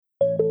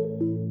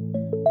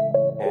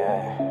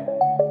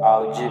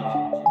iOGB.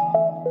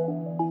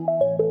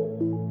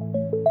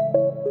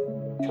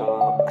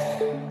 Drugs.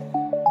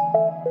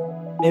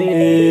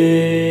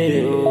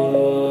 Hey,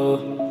 oh.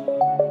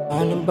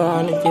 Burning,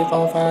 burning, keep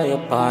on fire,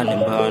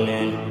 burning,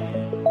 burning.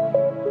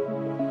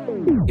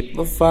 Keep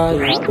on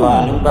fire,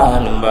 burning,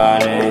 burning,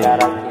 burning.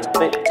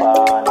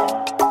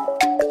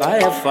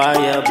 Fire,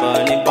 fire,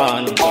 burning,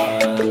 burning,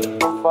 burning.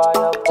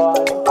 Fire,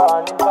 burning,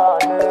 burning,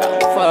 burning.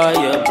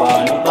 Fire,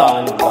 burning,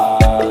 burning,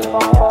 burning.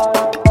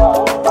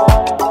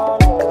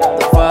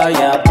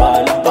 Fire,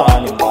 burning,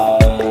 burning, burning.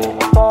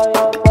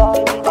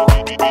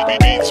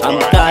 I'm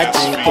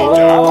catching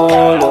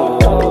cold,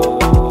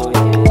 oh,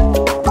 yeah.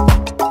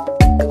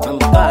 I'm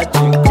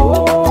catching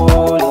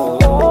cold,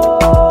 oh.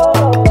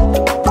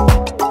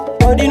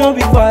 Body no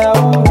be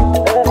firewood.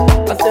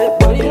 I said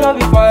body no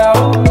be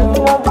firewood.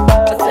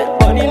 I said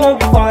body no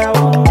be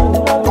firewood.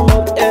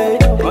 Hey,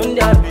 on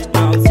that beat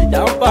now, sit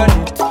down on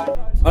it.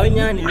 On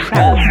your knees,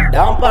 sit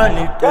down on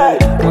it. Hey,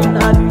 on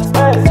that beat,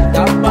 sit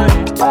down on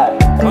it.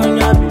 On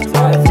your beat,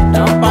 sit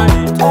down on it.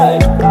 Hey,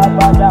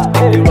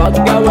 you rock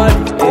your body,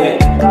 hey.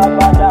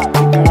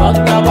 Rock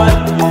your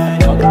body, hey.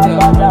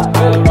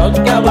 Rock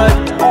your body,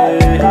 hey.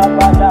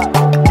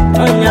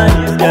 On your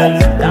knees, girl,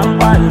 sit down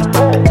on it.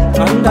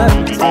 On that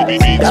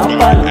beat, sit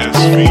down on it.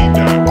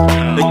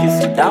 Make you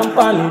sit down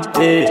on it,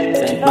 hey.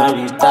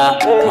 Senorita,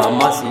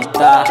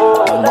 mamacita.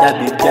 On that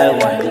beat, girl,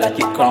 wine like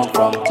you come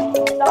from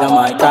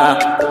Jamaica.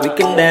 We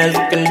can dance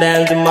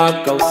in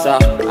Marcosa.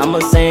 I'ma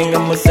sing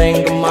in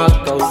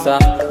Marcosa.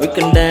 We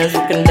can dance in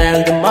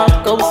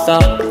Marcosa.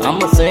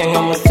 I'ma sing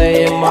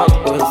in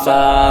Marcosa.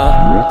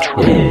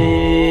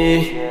 Yeah.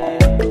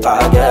 I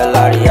get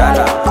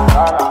Ariana.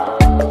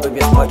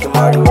 Baby, smoking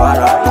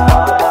marijuana.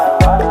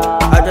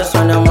 I just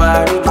wanna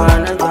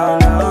marijuana.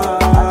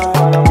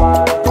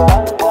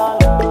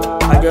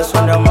 I just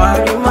wanna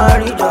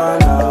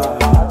marijuana.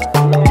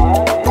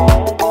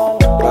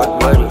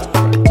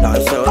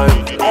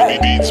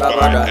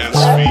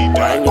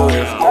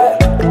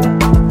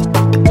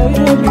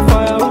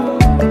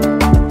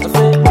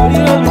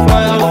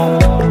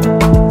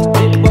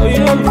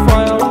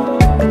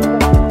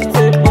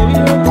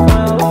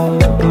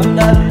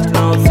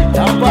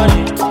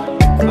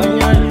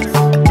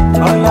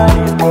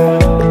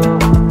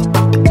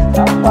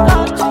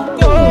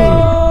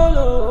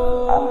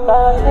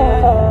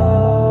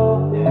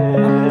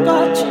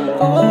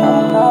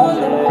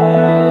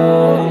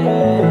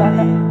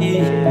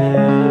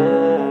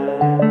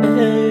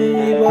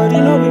 Body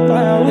no be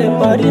firewood,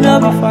 body no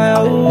be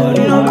firewood,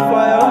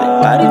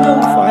 body no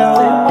be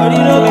firewood, body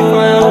no be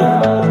firewood.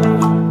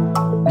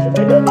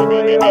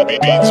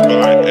 Beats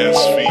by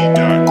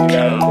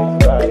SV.com.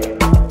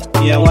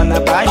 Me I wanna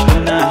passion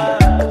now.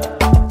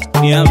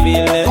 Me I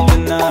feel it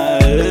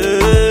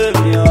tonight.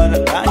 Me I wanna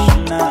passion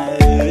now.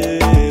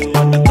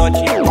 Wanna touch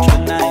you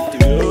tonight.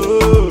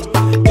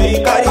 Hey,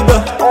 you carry the,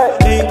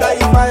 hey, you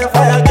carry fire,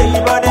 fire, get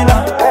you burning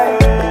now.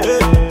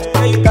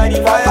 Hey, you carry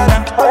fire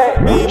now.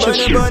 Hey,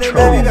 burning,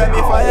 baby, got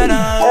me fire now.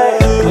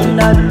 On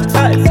that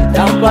side, sit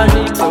down on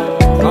it.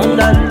 On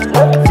that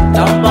side, sit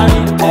down on it.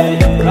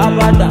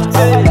 Rubber dance,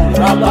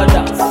 rubber dance, rubber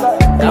dance,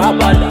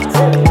 rubber dance, down on it,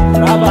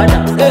 rubber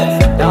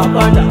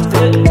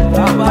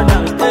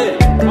dance,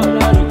 on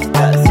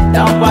that sit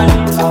down on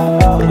it.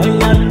 On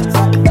that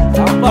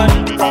down on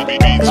it,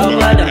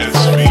 rubber dance,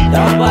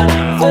 down on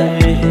it,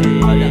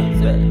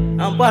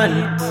 down on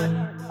it.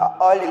 I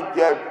only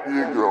get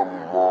bigger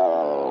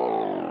more.